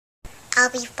I'll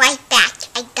be right back.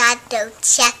 I gotta go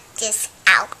check this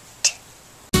out.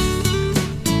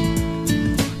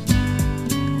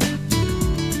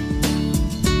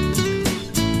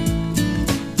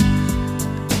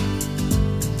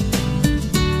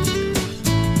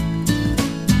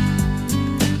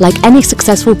 Like any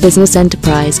successful business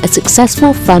enterprise, a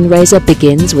successful fundraiser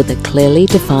begins with a clearly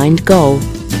defined goal.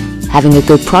 Having a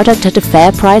good product at a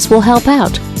fair price will help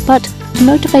out, but to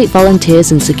motivate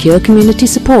volunteers and secure community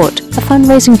support, a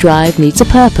fundraising drive needs a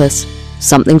purpose,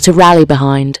 something to rally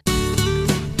behind.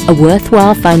 A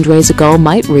worthwhile fundraiser goal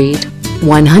might read,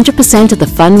 100% of the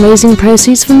fundraising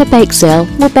proceeds from the bake sale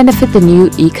will benefit the new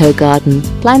Eco Garden,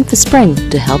 planned for spring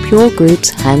to help your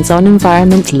group's hands-on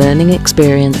environment learning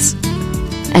experience.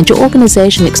 And your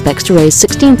organization expects to raise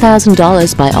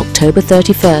 $16,000 by October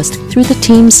 31st through the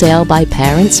team sale by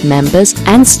parents, members,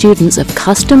 and students of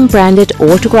custom-branded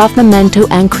autograph memento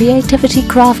and creativity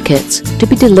craft kits to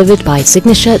be delivered by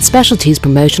SIGnaShirt Specialties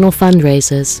Promotional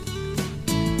Fundraisers.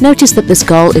 Notice that this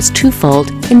goal is twofold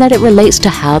in that it relates to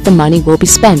how the money will be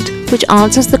spent, which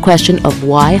answers the question of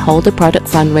why hold a product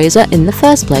fundraiser in the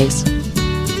first place.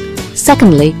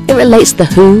 Secondly, it relates the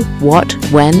who, what,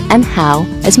 when, and how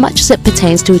as much as it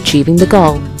pertains to achieving the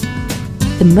goal.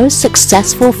 The most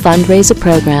successful fundraiser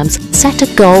programs set a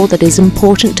goal that is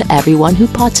important to everyone who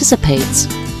participates.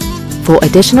 For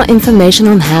additional information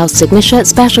on how SIGnaShirt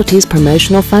Specialties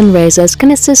Promotional Fundraisers can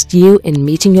assist you in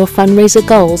meeting your fundraiser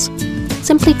goals,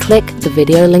 simply click the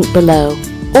video link below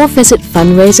or visit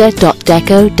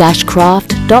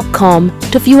fundraiser.deco-craft.com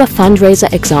to view a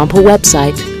fundraiser example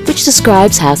website, which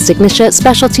describes how SIGnaShirt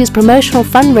Specialties Promotional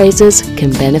Fundraisers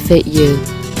can benefit you.